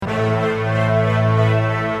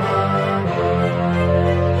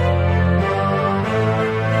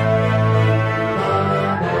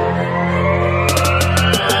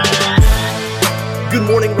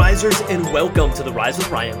risers, and welcome to the Rise with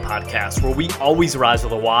Ryan podcast, where we always rise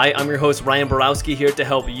with a Y. I'm your host, Ryan Borowski, here to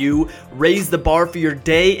help you raise the bar for your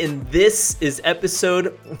day, and this is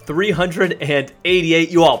episode 388.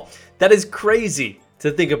 You all, that is crazy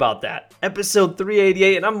to think about that. Episode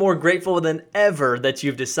 388, and I'm more grateful than ever that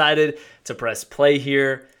you've decided to press play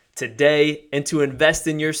here today and to invest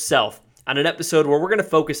in yourself on an episode where we're going to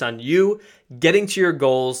focus on you getting to your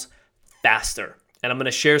goals faster. And I'm going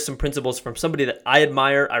to share some principles from somebody that I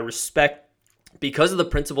admire, I respect because of the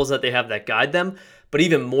principles that they have that guide them, but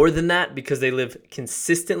even more than that, because they live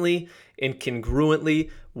consistently and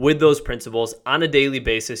congruently with those principles on a daily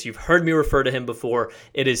basis. You've heard me refer to him before.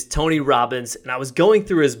 It is Tony Robbins, and I was going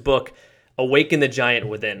through his book, Awaken the Giant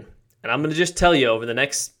Within. And I'm going to just tell you, over the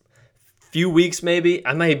next few weeks maybe,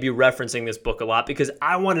 I might be referencing this book a lot because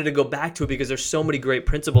I wanted to go back to it because there's so many great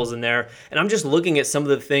principles in there. And I'm just looking at some of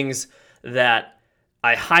the things that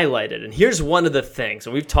I highlighted. And here's one of the things,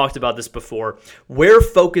 and we've talked about this before: where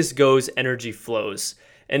focus goes, energy flows.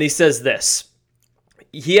 And he says this.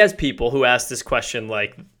 He has people who ask this question,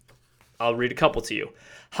 like, I'll read a couple to you.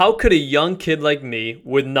 How could a young kid like me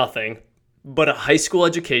with nothing but a high school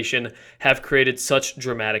education have created such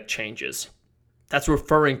dramatic changes? That's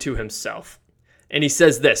referring to himself. And he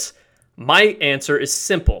says this: my answer is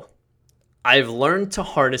simple. I've learned to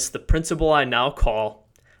harness the principle I now call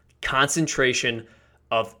concentration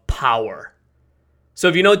of power. So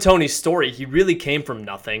if you know Tony's story, he really came from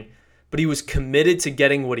nothing, but he was committed to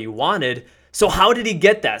getting what he wanted. So how did he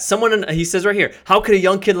get that? He says right here, how could a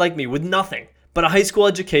young kid like me with nothing but a high school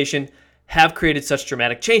education have created such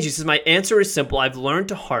dramatic change? He says, my answer is simple. I've learned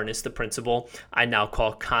to harness the principle I now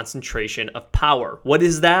call concentration of power. What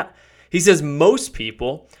is that? He says most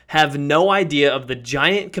people have no idea of the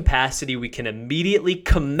giant capacity we can immediately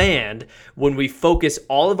command when we focus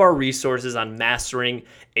all of our resources on mastering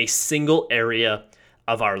a single area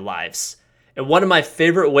of our lives. And one of my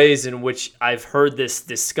favorite ways in which I've heard this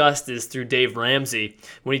discussed is through Dave Ramsey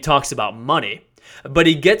when he talks about money. But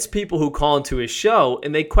he gets people who call into his show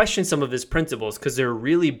and they question some of his principles because they're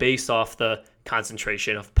really based off the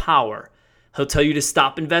concentration of power. He'll tell you to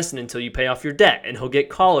stop investing until you pay off your debt. And he'll get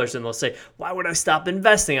callers and they'll say, why would I stop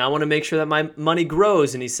investing? I want to make sure that my money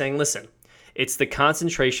grows. And he's saying, listen, it's the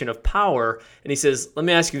concentration of power. And he says, let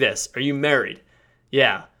me ask you this. Are you married?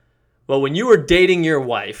 Yeah. Well, when you were dating your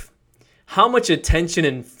wife, how much attention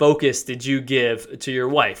and focus did you give to your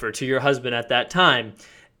wife or to your husband at that time?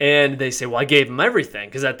 And they say, well, I gave them everything.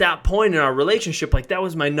 Because at that point in our relationship, like, that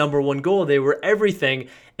was my number one goal. They were everything.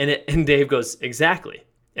 And Dave goes, exactly.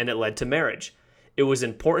 And it led to marriage. It was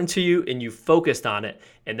important to you and you focused on it.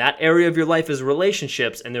 And that area of your life is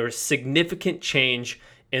relationships, and there was significant change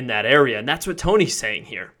in that area. And that's what Tony's saying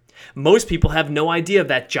here. Most people have no idea of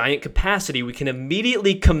that giant capacity we can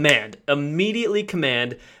immediately command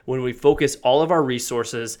when we focus all of our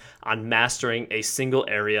resources on mastering a single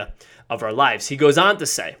area of our lives. He goes on to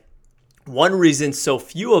say, one reason so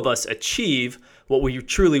few of us achieve what we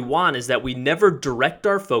truly want is that we never direct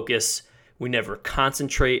our focus. We never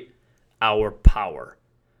concentrate our power.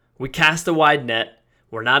 We cast a wide net.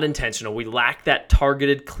 We're not intentional. We lack that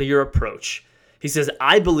targeted, clear approach. He says,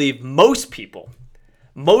 I believe most people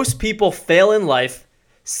fail in life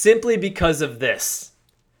simply because of this.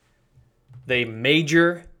 They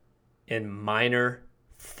major in minor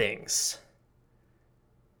things.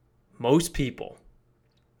 Most people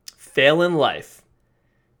fail in life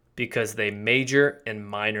because they major in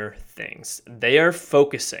minor things. They are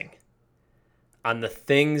focusing on the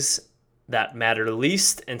things that matter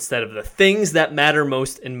least instead of the things that matter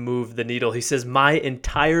most and move the needle. He says, my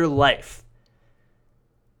entire life.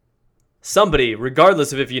 Somebody,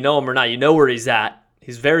 regardless of if you know him or not, you know where he's at.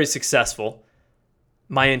 He's very successful.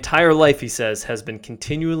 My entire life, he says, has been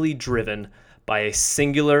continually driven by a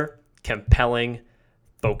singular, compelling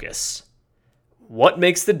focus. What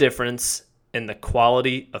makes the difference in the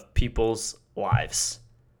quality of people's lives?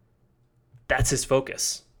 That's his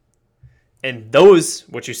focus. And those,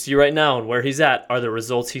 what you see right now and where he's at, are the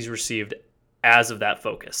results he's received as of that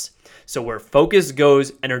focus. So where focus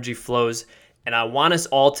goes, energy flows. And I want us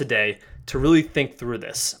all today to really think through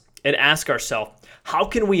this and ask ourselves, how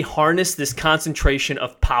can we harness this concentration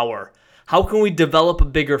of power? How can we develop a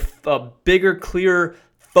bigger, clearer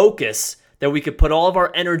focus that we could put all of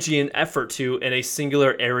our energy and effort to in a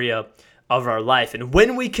singular area of our life? And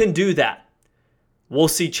when we can do that, we'll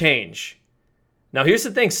see change. Now, here's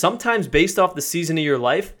the thing. Sometimes based off the season of your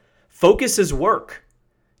life, focus is work.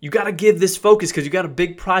 You got to give this focus because you got a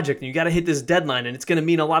big project and you got to hit this deadline, and it's going to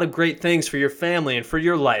mean a lot of great things for your family and for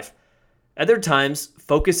your life. Other times,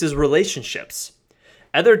 focus is relationships.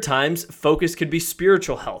 Other times, focus could be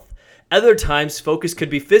spiritual health. Other times, focus could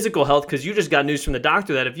be physical health because you just got news from the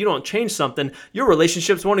doctor that if you don't change something, your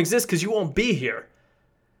relationships won't exist because you won't be here.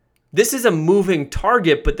 This is a moving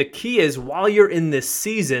target, but the key is while you're in this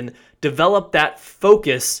season, develop that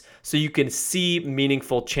focus so you can see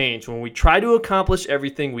meaningful change. When we try to accomplish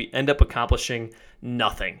everything, we end up accomplishing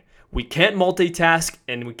nothing. We can't multitask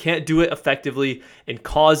and we can't do it effectively and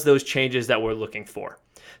cause those changes that we're looking for.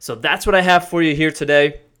 So that's what I have for you here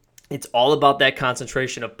today. It's all about that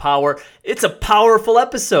concentration of power. It's a powerful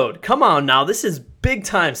episode. Come on now, this is big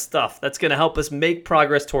time stuff that's going to help us make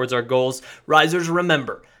progress towards our goals. Risers,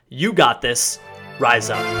 remember, you got this. Rise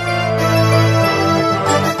up.